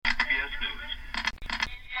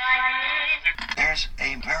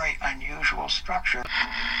structure.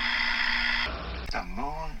 The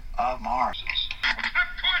moon of Mars.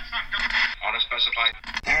 Unspecified.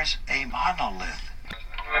 There's a monolith.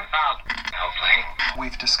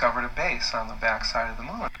 We've discovered a base on the backside of the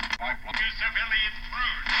moon.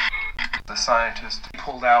 The scientist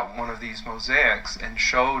pulled out one of these mosaics and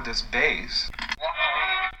showed this base.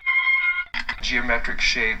 Geometric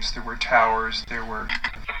shapes, there were towers, there were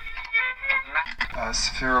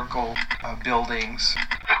spherical buildings.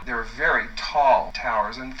 There were very tall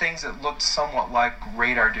towers and things that looked somewhat like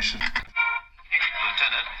radar dishes.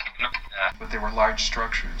 But they were large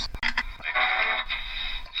structures.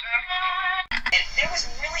 And there was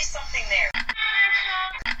really something there.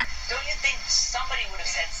 Don't you think somebody would have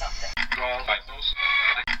said something? Well, it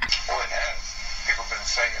has. People have been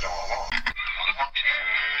saying it all along.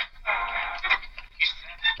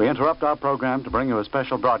 We interrupt our program to bring you a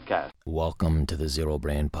special broadcast. Welcome to the Zero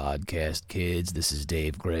Brain Podcast, kids. This is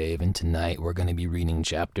Dave Grave, and tonight we're going to be reading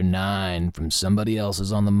Chapter 9 from Somebody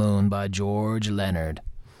Else's on the Moon by George Leonards.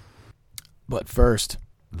 But first,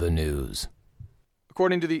 the news.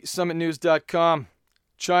 According to the summitnews.com,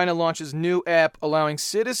 China launches new app allowing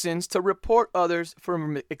citizens to report others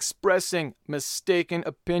for expressing mistaken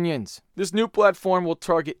opinions. This new platform will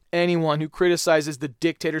target anyone who criticizes the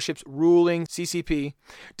dictatorship's ruling CCP,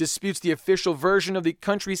 disputes the official version of the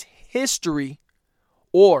country's history,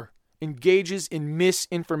 or engages in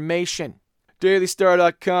misinformation.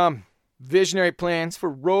 DailyStar.com. Visionary plans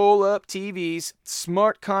for roll-up TVs,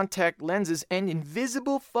 smart contact lenses, and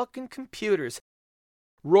invisible fucking computers.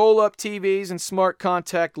 Roll-up TVs and smart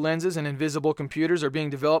contact lenses and invisible computers are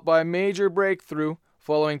being developed by a major breakthrough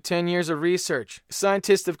following 10 years of research.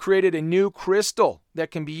 Scientists have created a new crystal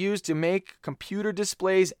that can be used to make computer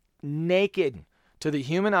displays naked to the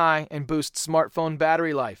human eye and boost smartphone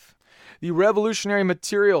battery life. The revolutionary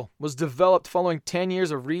material was developed following 10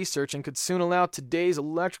 years of research and could soon allow today's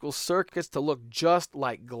electrical circuits to look just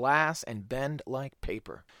like glass and bend like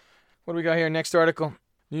paper. What do we got here? Next article.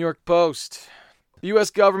 New York Post. The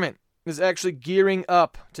U.S. government is actually gearing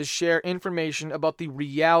up to share information about the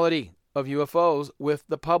reality of UFOs with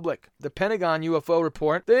the public. The Pentagon UFO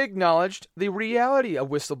report, they acknowledged the reality, a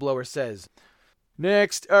whistleblower says.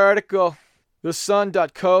 Next article.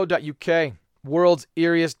 TheSun.co.uk. World's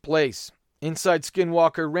eeriest place. Inside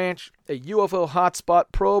Skinwalker Ranch, a UFO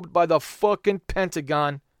hotspot probed by the fucking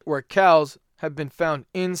Pentagon, where cows have been found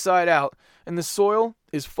inside out, and the soil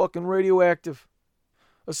is fucking radioactive.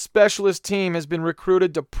 A specialist team has been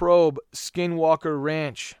recruited to probe Skinwalker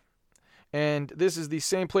Ranch. And this is the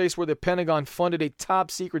same place where the Pentagon funded a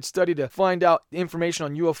top-secret study to find out information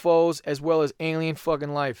on UFOs as well as alien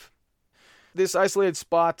fucking life. This isolated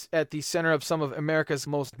spot at the center of some of America's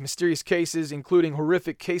most mysterious cases, including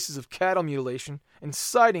horrific cases of cattle mutilation and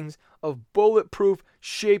sightings of bulletproof,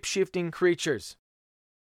 shape-shifting creatures.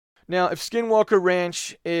 Now, if Skinwalker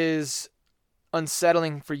Ranch is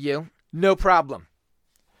unsettling for you, no problem.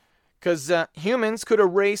 Because humans could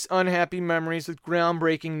erase unhappy memories with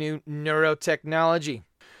groundbreaking new neurotechnology.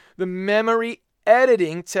 The memory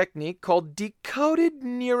editing technique called decoded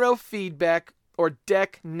neurofeedback, or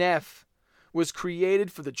DECNEF, was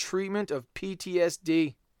created for the treatment of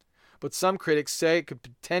PTSD. But some critics say it could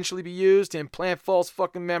potentially be used to implant false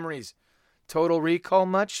fucking memories. Total Recall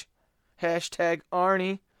much? Hashtag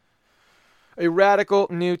Arnie. A radical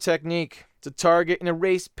new technique to target and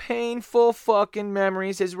erase painful fucking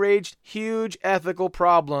memories has raised huge ethical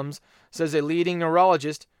problems, says a leading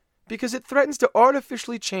neurologist, because it threatens to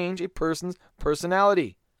artificially change a person's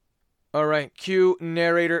personality. Alright, cue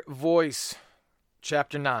narrator voice.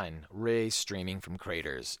 Chapter 9, Rays Streaming from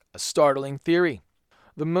Craters. A startling theory.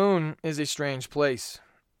 The moon is a strange place.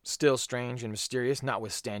 Still strange and mysterious,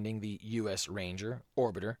 notwithstanding the U.S. Ranger,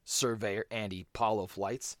 Orbiter, Surveyor, and Apollo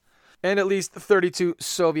flights. And at least 32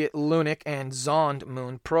 Soviet Lunik and Zond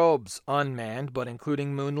moon probes, unmanned but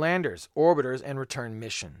including moon landers, orbiters, and return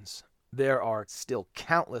missions. There are still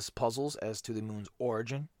countless puzzles as to the moon's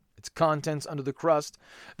origin, its contents under the crust,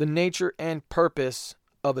 the nature and purpose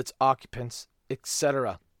of its occupants,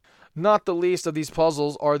 etc. Not the least of these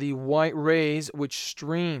puzzles are the white rays which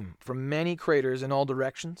stream from many craters in all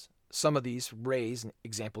directions. Some of these rays, an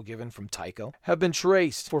example given from Tycho, have been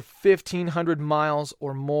traced for 1,500 miles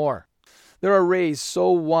or more. There are rays so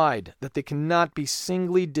wide that they cannot be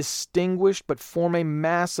singly distinguished but form a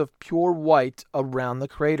mass of pure white around the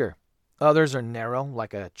crater. Others are narrow,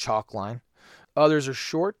 like a chalk line. Others are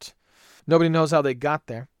short. Nobody knows how they got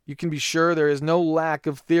there. You can be sure there is no lack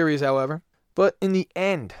of theories, however. But in the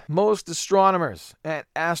end, most astronomers and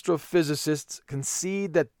astrophysicists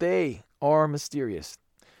concede that they are mysterious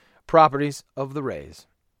properties of the rays.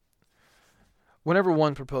 Whenever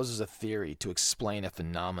one proposes a theory to explain a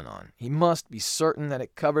phenomenon, he must be certain that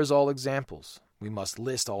it covers all examples. We must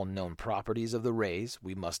list all known properties of the rays,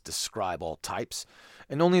 we must describe all types,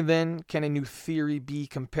 and only then can a new theory be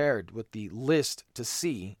compared with the list to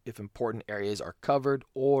see if important areas are covered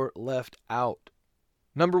or left out.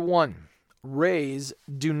 Number 1. Rays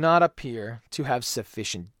do not appear to have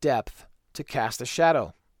sufficient depth to cast a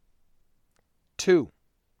shadow. 2.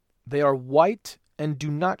 They are white and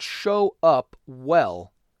do not show up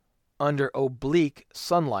well under oblique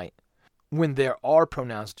sunlight when there are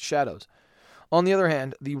pronounced shadows. On the other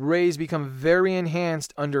hand, the rays become very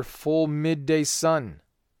enhanced under full midday sun.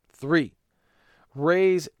 3.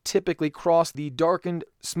 Rays typically cross the darkened,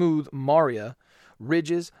 smooth maria,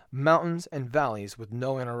 ridges, mountains, and valleys with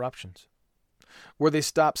no interruptions. Where they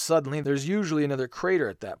stop suddenly, there's usually another crater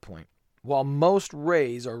at that point. While most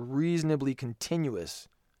rays are reasonably continuous,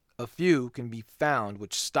 a few can be found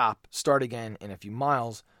which stop, start again in a few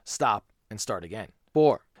miles, stop, and start again.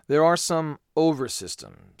 4. There are some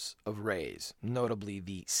oversystems of rays, notably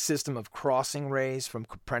the system of crossing rays from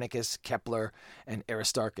Copernicus, Kepler, and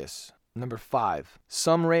Aristarchus. Number 5.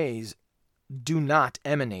 Some rays do not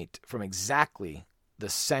emanate from exactly the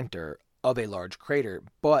center of a large crater,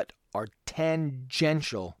 but are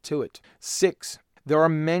tangential to it. 6. There are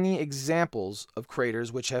many examples of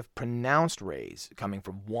craters which have pronounced rays coming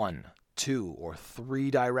from 1, 2, or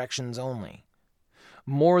 3 directions only.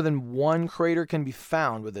 More than one crater can be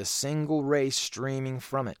found with a single ray streaming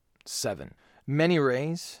from it. 7. Many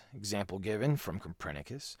rays, example given from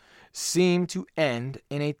Copernicus, seem to end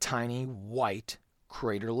in a tiny white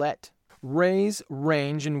craterlet. Rays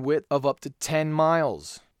range in width of up to 10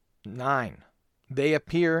 miles. 9. They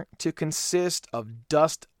appear to consist of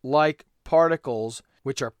dust-like particles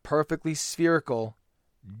which are perfectly spherical,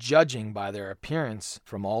 judging by their appearance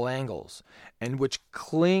from all angles, and which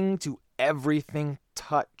cling to everything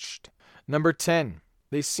touched. Number 10.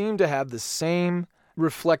 They seem to have the same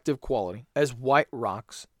reflective quality as white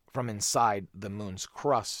rocks from inside the moon's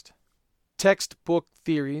crust. Textbook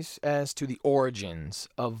theories as to the origins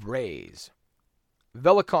of rays.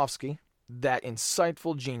 Velikovsky, that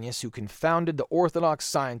insightful genius who confounded the orthodox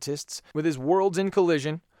scientists with his worlds in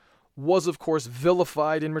collision, was of course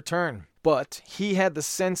vilified in return. But he had the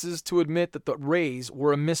senses to admit that the rays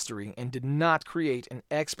were a mystery and did not create an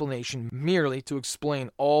explanation merely to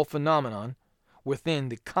explain all phenomenon within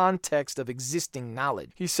the context of existing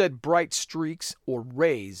knowledge. He said bright streaks or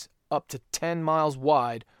rays up to 10 miles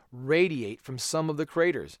wide radiate from some of the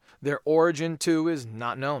craters. Their origin, too, is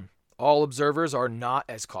not known. All observers are not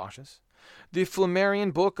as cautious. The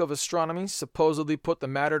Flammarion Book of Astronomy supposedly put the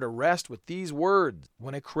matter to rest with these words: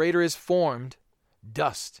 when a crater is formed,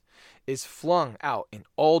 dust is flung out in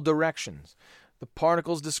all directions. The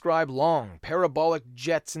particles describe long, parabolic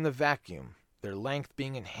jets in the vacuum, their length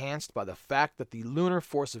being enhanced by the fact that the lunar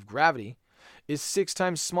force of gravity is 6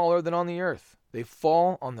 times smaller than on the Earth. They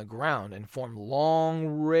fall on the ground and form long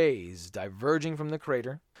rays diverging from the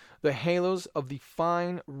crater. The halos of the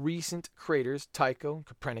fine recent craters Tycho and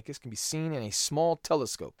Copernicus can be seen in a small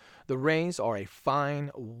telescope. The rays are a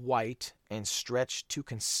fine white and stretch to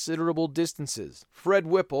considerable distances. Fred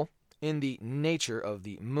Whipple, in the Nature of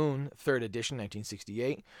the Moon, 3rd edition,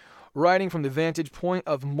 1968, writing from the vantage point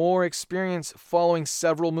of more experience following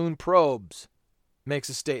several moon probes, makes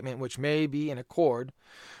a statement which may be in accord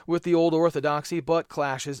with the old orthodoxy but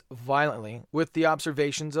clashes violently with the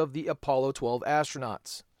observations of the Apollo 12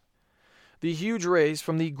 astronauts. The huge rays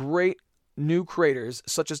from the great new craters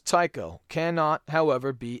such as Tycho cannot,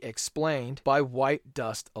 however, be explained by white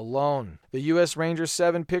dust alone. The U.S. Ranger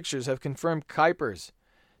 7 pictures have confirmed Kuiper's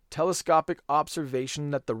telescopic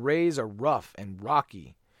observation that the rays are rough and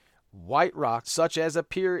rocky. White rocks, such as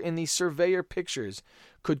appear in the Surveyor pictures,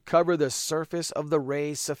 could cover the surface of the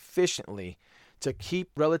rays sufficiently to keep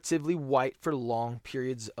relatively white for long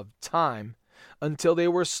periods of time until they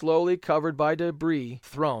were slowly covered by debris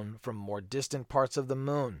thrown from more distant parts of the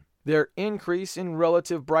moon. Their increase in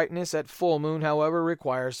relative brightness at full moon, however,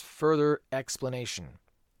 requires further explanation.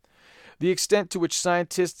 The extent to which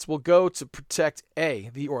scientists will go to protect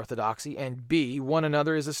A, the orthodoxy, and B, one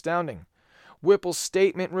another is astounding. Whipple's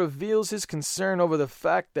statement reveals his concern over the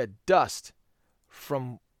fact that dust,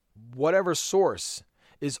 from whatever source,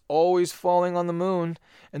 is always falling on the moon,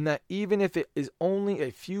 and that even if it is only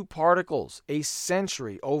a few particles, a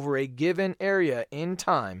century over a given area in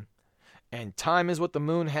time, and time is what the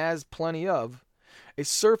moon has plenty of, a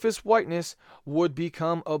surface whiteness would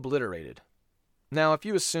become obliterated. Now, if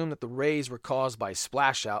you assume that the rays were caused by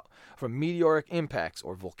splash-out from meteoric impacts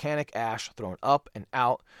or volcanic ash thrown up and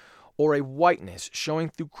out, or a whiteness showing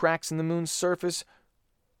through cracks in the moon's surface,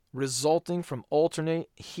 resulting from alternate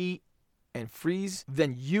heat and freeze,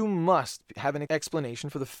 then you must have an explanation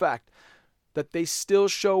for the fact that they still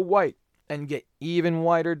show white and get even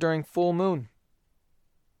whiter during full moon.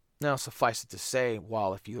 Now, suffice it to say,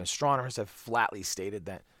 while a few astronomers have flatly stated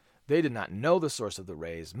that they did not know the source of the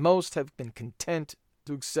rays, most have been content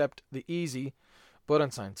to accept the easy, but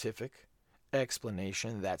unscientific,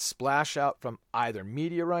 explanation that splash out from either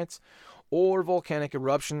meteorites or volcanic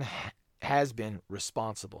eruption has been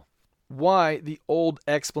responsible. Why the old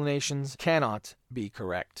explanations cannot be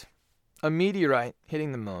correct. A meteorite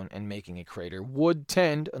hitting the moon and making a crater would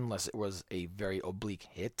tend, unless it was a very oblique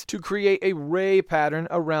hit, to create a ray pattern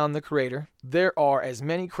around the crater. There are as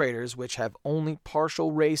many craters which have only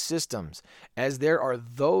partial ray systems as there are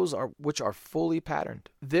those which are fully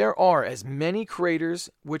patterned. There are as many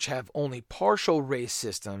craters which have only partial ray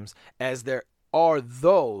systems as there are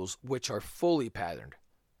those which are fully patterned.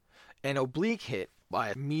 An oblique hit by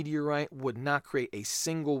a meteorite would not create a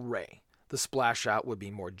single ray. The splash out would be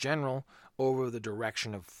more general over the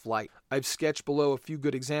direction of flight. I've sketched below a few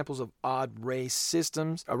good examples of odd ray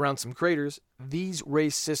systems around some craters. These ray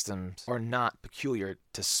systems are not peculiar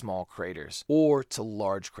to small craters or to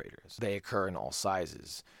large craters. They occur in all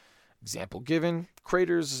sizes. Example given,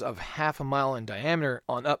 craters of half a mile in diameter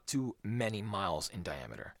on up to many miles in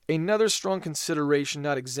diameter. Another strong consideration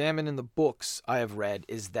not examined in the books I have read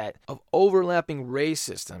is that of overlapping ray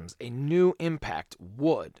systems, a new impact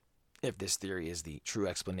would, if this theory is the true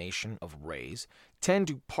explanation of rays, tend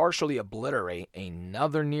to partially obliterate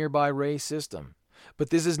another nearby ray system. But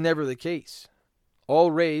this is never the case. All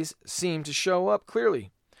rays seem to show up clearly,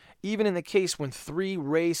 even in the case when three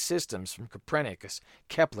ray systems from Copernicus,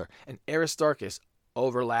 Kepler, and Aristarchus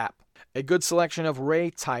overlap. A good selection of ray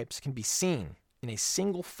types can be seen in a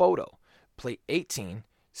single photo, plate 18,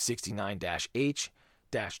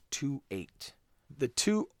 69-H-28. The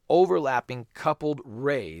two overlapping coupled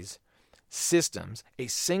rays systems, a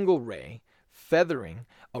single ray, feathering,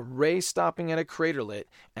 a ray stopping at a craterlet,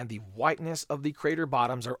 and the whiteness of the crater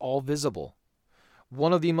bottoms are all visible.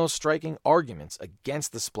 One of the most striking arguments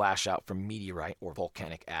against the splash out from meteorite or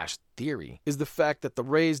volcanic ash theory is the fact that the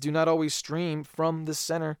rays do not always stream from the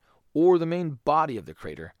center or the main body of the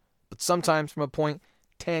crater, but sometimes from a point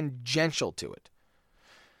tangential to it.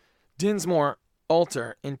 Dinsmore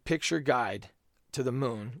Alter, in Picture Guide to the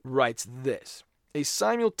Moon, writes this: a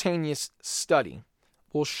simultaneous study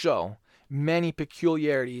will show many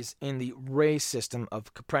peculiarities in the ray system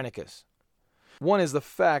of Copernicus. One is the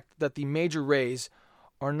fact that the major rays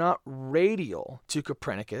are not radial to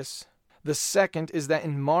Copernicus. The second is that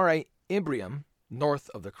in Mare Imbrium, north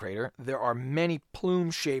of the crater, there are many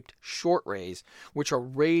plume-shaped short rays which are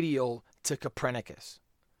radial to Copernicus.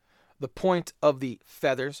 The point of the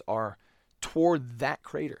feathers are toward that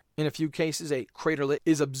crater. In a few cases, a craterlet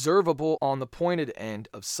is observable on the pointed end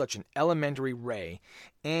of such an elementary ray,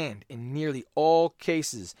 and in nearly all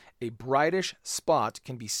cases, a brightish spot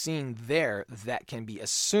can be seen there that can be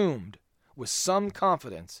assumed with some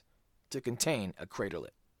confidence to contain a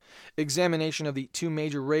craterlet. Examination of the two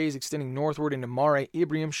major rays extending northward into Mare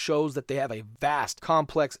Imbrium shows that they have a vast,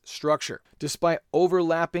 complex structure. Despite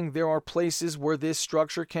overlapping, there are places where this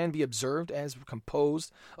structure can be observed as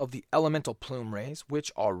composed of the elemental plume rays,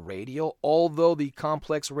 which are radial, although the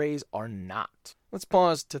complex rays are not. Let's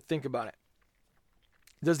pause to think about it.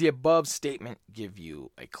 Does the above statement give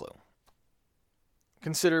you a clue?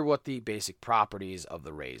 Consider what the basic properties of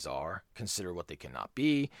the rays are, consider what they cannot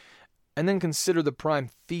be, and then consider the prime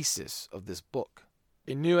thesis of this book: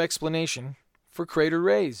 a new explanation for crater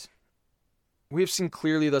rays. We have seen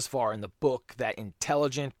clearly thus far in the book that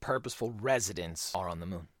intelligent, purposeful residents are on the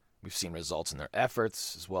moon. We've seen results in their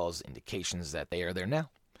efforts, as well as indications that they are there now.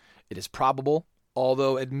 It is probable,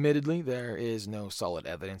 although admittedly there is no solid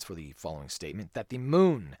evidence for the following statement, that the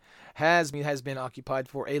moon has been occupied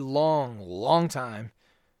for a long, long time,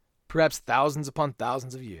 perhaps thousands upon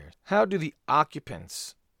thousands of years. How do the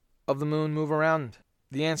occupants of the moon move around?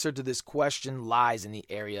 The answer to this question lies in the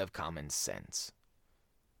area of common sense.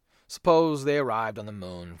 Suppose they arrived on the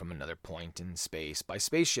moon from another point in space by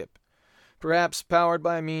spaceship, perhaps powered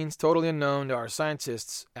by a means totally unknown to our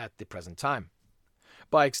scientists at the present time.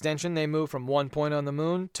 By extension, they move from one point on the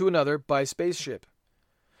moon to another by spaceship.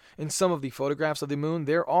 In some of the photographs of the moon,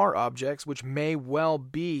 there are objects which may well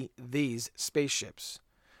be these spaceships.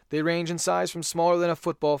 They range in size from smaller than a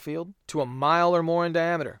football field to a mile or more in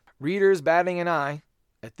diameter. Readers batting an eye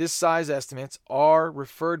at this size estimates are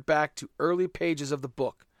referred back to early pages of the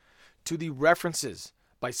book, to the references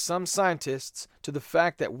by some scientists to the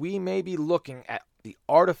fact that we may be looking at the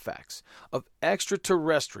artifacts of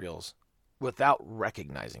extraterrestrials without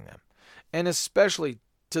recognizing them, and especially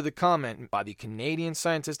to the comment by the Canadian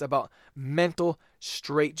scientist about mental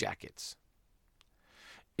straitjackets.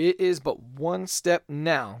 It is but one step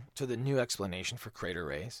now to the new explanation for crater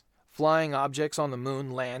rays. Flying objects on the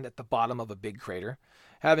moon land at the bottom of a big crater.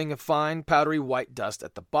 Having a fine, powdery white dust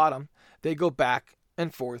at the bottom, they go back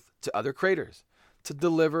and forth to other craters to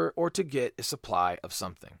deliver or to get a supply of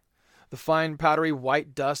something. The fine, powdery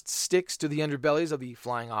white dust sticks to the underbellies of the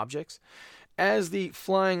flying objects. As the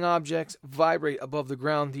flying objects vibrate above the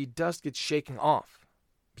ground, the dust gets shaken off.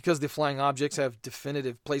 Because the flying objects have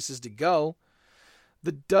definitive places to go,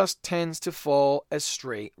 the dust tends to fall as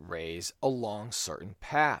straight rays along certain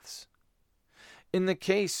paths. In the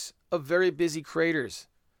case of very busy craters,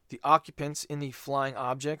 the occupants in the flying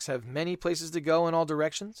objects have many places to go in all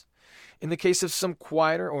directions. In the case of some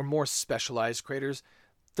quieter or more specialized craters,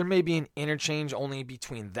 there may be an interchange only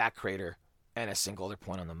between that crater and a single other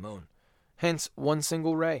point on the moon. Hence, one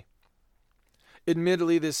single ray.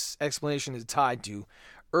 Admittedly, this explanation is tied to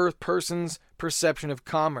Earth persons' perception of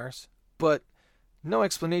commerce, but no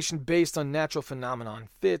explanation based on natural phenomenon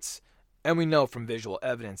fits, and we know from visual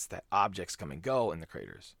evidence that objects come and go in the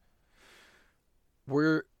craters.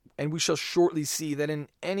 We shall shortly see that in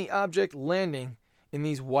any object landing in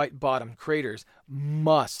these white-bottomed craters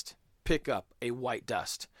must pick up a white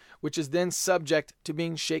dust, which is then subject to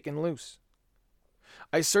being shaken loose.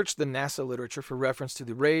 I searched the NASA literature for reference to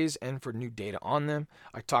the rays and for new data on them.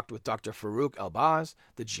 I talked with Dr. Farouk Elbaz,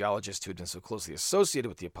 the geologist who had been so closely associated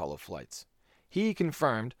with the Apollo flights. He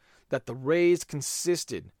confirmed that the rays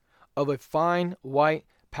consisted of a fine, white,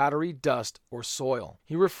 powdery dust or soil.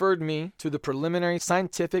 He referred me to the preliminary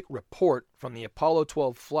scientific report from the Apollo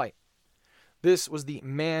 12 flight. This was the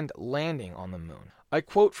manned landing on the moon. I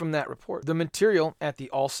quote from that report. The material at the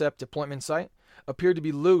Alsep deployment site appeared to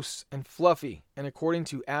be loose and fluffy, and according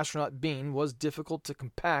to astronaut Bean, was difficult to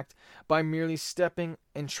compact by merely stepping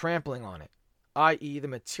and trampling on it, i.e. the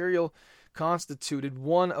material constituted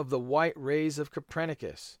one of the white rays of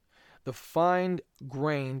Copernicus. The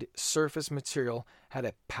fine-grained surface material had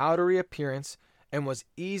a powdery appearance and was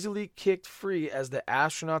easily kicked free as the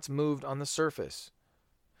astronauts moved on the surface.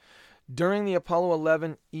 During the Apollo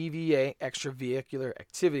 11 EVA extravehicular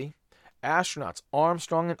activity, astronauts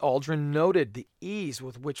Armstrong and Aldrin noted the ease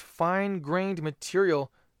with which fine-grained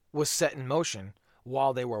material was set in motion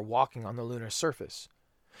while they were walking on the lunar surface.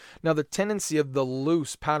 Now, the tendency of the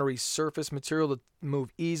loose, powdery surface material to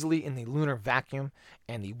move easily in the lunar vacuum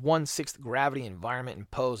and the 1/6 gravity environment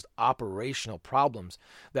imposed operational problems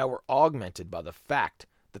that were augmented by the fact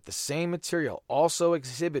that the same material also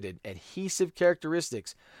exhibited adhesive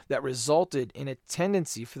characteristics that resulted in a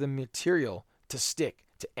tendency for the material to stick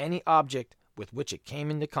to any object with which it came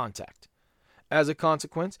into contact. As a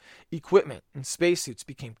consequence, equipment and spacesuits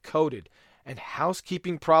became coated, and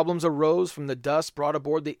housekeeping problems arose from the dust brought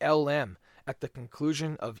aboard the LM at the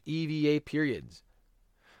conclusion of EVA periods.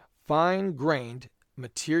 Fine-grained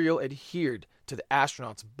material adhered to the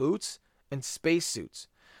astronauts' boots and spacesuits.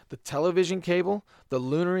 The television cable, the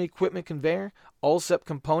lunar equipment conveyor, Alsep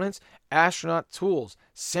components, astronaut tools,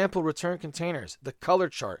 sample return containers, the color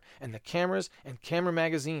chart, and the cameras and camera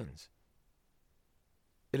magazines.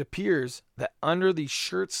 It appears that under the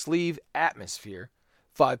shirt sleeve atmosphere,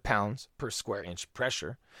 5 pounds per square inch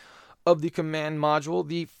pressure, of the command module,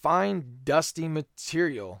 the fine dusty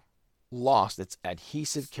material lost its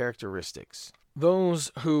adhesive characteristics.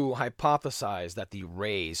 Those who hypothesized that the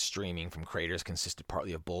rays streaming from craters consisted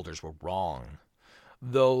partly of boulders were wrong.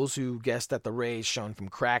 Those who guessed that the rays shone from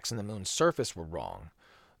cracks in the moon's surface were wrong.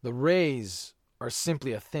 The rays are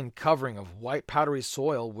simply a thin covering of white powdery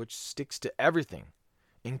soil which sticks to everything,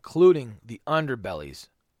 including the underbellies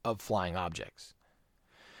of flying objects.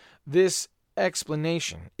 This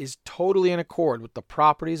explanation is totally in accord with the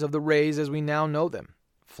properties of the rays as we now know them.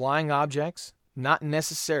 Flying objects not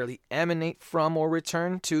necessarily emanate from or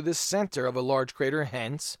return to the center of a large crater,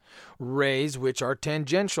 hence rays which are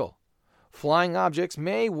tangential. Flying objects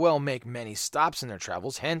may well make many stops in their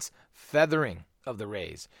travels, hence feathering of the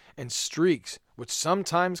rays, and streaks which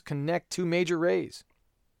sometimes connect two major rays.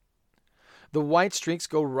 The white streaks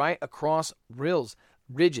go right across rills,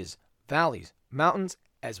 ridges, valleys, mountains,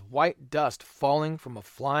 as white dust falling from a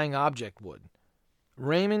flying object would.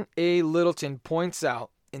 Raymond A. Littleton points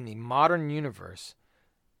out in the modern universe,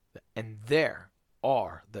 and there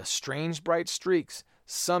are the strange bright streaks,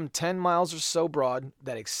 some 10 miles or so broad,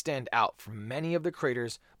 that extend out from many of the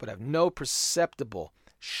craters but have no perceptible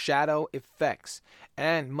shadow effects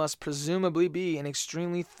and must presumably be an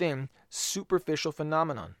extremely thin superficial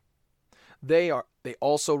phenomenon. They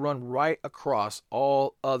also run right across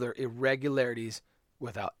all other irregularities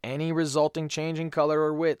without any resulting change in color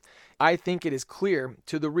or width. I think it is clear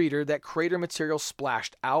to the reader that crater material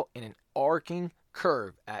splashed out in an arcing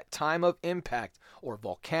curve at time of impact or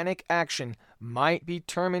volcanic action might be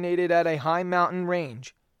terminated at a high mountain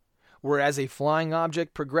range, whereas a flying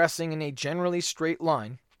object progressing in a generally straight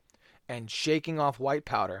line and shaking off white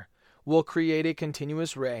powder will create a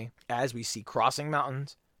continuous ray, as we see crossing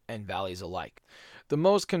mountains and valleys alike. The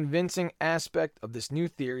most convincing aspect of this new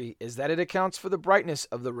theory is that it accounts for the brightness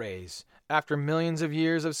of the rays after millions of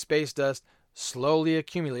years of space dust slowly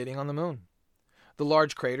accumulating on the moon. The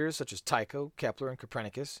large craters such as Tycho, Kepler, and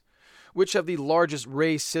Copernicus, which have the largest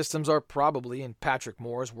ray systems, are probably, in Patrick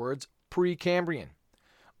Moore's words, Precambrian,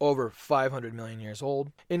 over 500 million years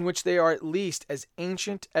old, in which they are at least as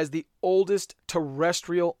ancient as the oldest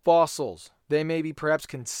terrestrial fossils. They may be perhaps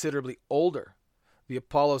considerably older. The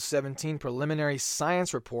Apollo 17 preliminary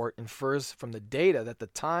science report infers from the data that the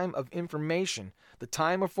time of formation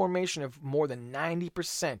of more than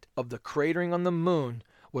 90% of the cratering on the moon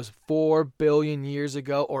was 4 billion years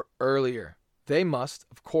ago or earlier. They must,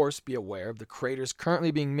 of course, be aware of the craters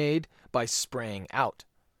currently being made by spraying out.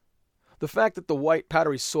 The fact that the white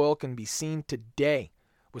powdery soil can be seen today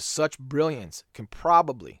with such brilliance can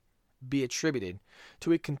probably be attributed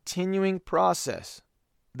to a continuing process,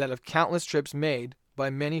 that of countless trips made by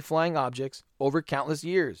many flying objects over countless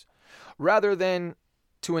years, rather than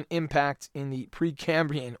to an impact in the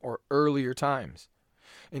Precambrian or earlier times.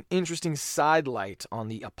 An interesting sidelight on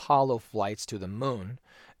the Apollo flights to the moon,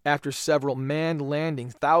 after several manned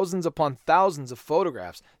landings, thousands upon thousands of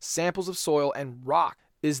photographs, samples of soil and rock,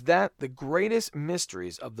 is that the greatest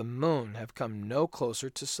mysteries of the moon have come no closer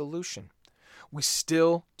to solution. We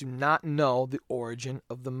still do not know the origin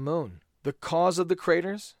of the moon, the cause of the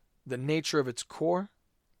craters, the nature of its core,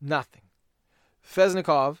 nothing.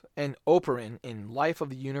 Fesnikov and Oparin in Life of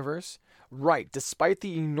the Universe write, despite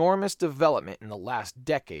the enormous development in the last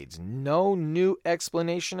decades, no new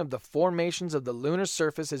explanation of the formations of the lunar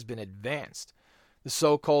surface has been advanced. The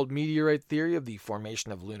so-called meteorite theory of the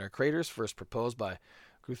formation of lunar craters, first proposed by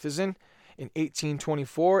Gruithuysen in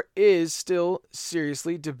 1824, is still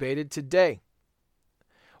seriously debated today.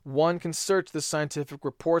 One can search the scientific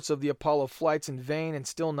reports of the Apollo flights in vain and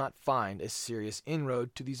still not find a serious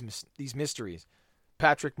inroad to these mysteries.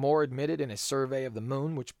 Patrick Moore admitted in a survey of the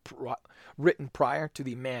moon, written prior to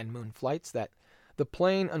the man-moon flights, that the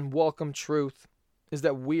plain unwelcome truth is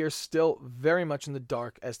that we are still very much in the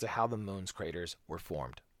dark as to how the moon's craters were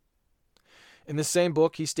formed. In the same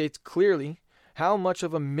book, he states clearly how much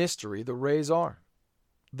of a mystery the rays are.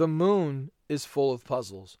 The moon is full of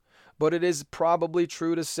puzzles, but it is probably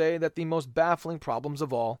true to say that the most baffling problems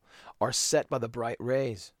of all are set by the bright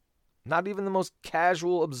rays. Not even the most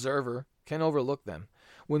casual observer can overlook them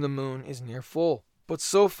when the moon is near full. But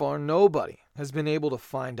so far, nobody has been able to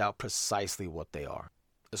find out precisely what they are.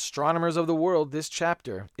 Astronomers of the world, this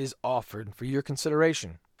chapter is offered for your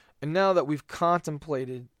consideration. And now that we've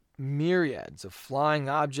contemplated myriads of flying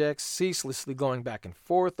objects ceaselessly going back and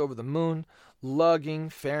forth over the moon, lugging,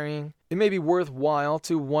 ferrying, it may be worthwhile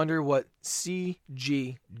to wonder what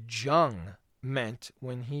C.G. Jung meant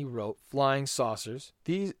when he wrote Flying Saucers.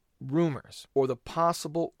 These rumors, or the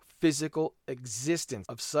possible physical existence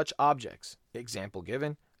of such objects, example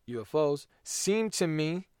given, UFOs, seem to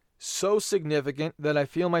me so significant that I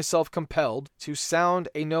feel myself compelled to sound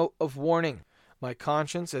a note of warning. My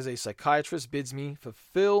conscience as a psychiatrist bids me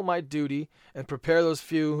fulfill my duty and prepare those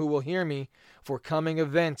few who will hear me for coming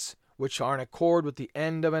events which are in accord with the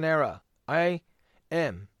end of an era. I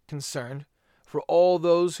am concerned for all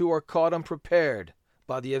those who are caught unprepared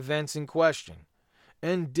by the events in question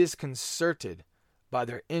and disconcerted by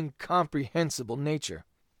their incomprehensible nature.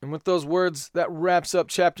 And with those words, that wraps up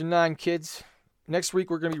Chapter 9, kids. Next week,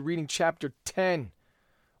 we're going to be reading Chapter 10,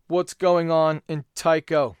 What's Going On in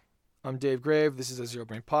Tycho. I'm Dave Grave. This is a Zero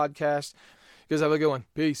Brain Podcast. You guys have a good one.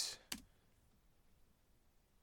 Peace.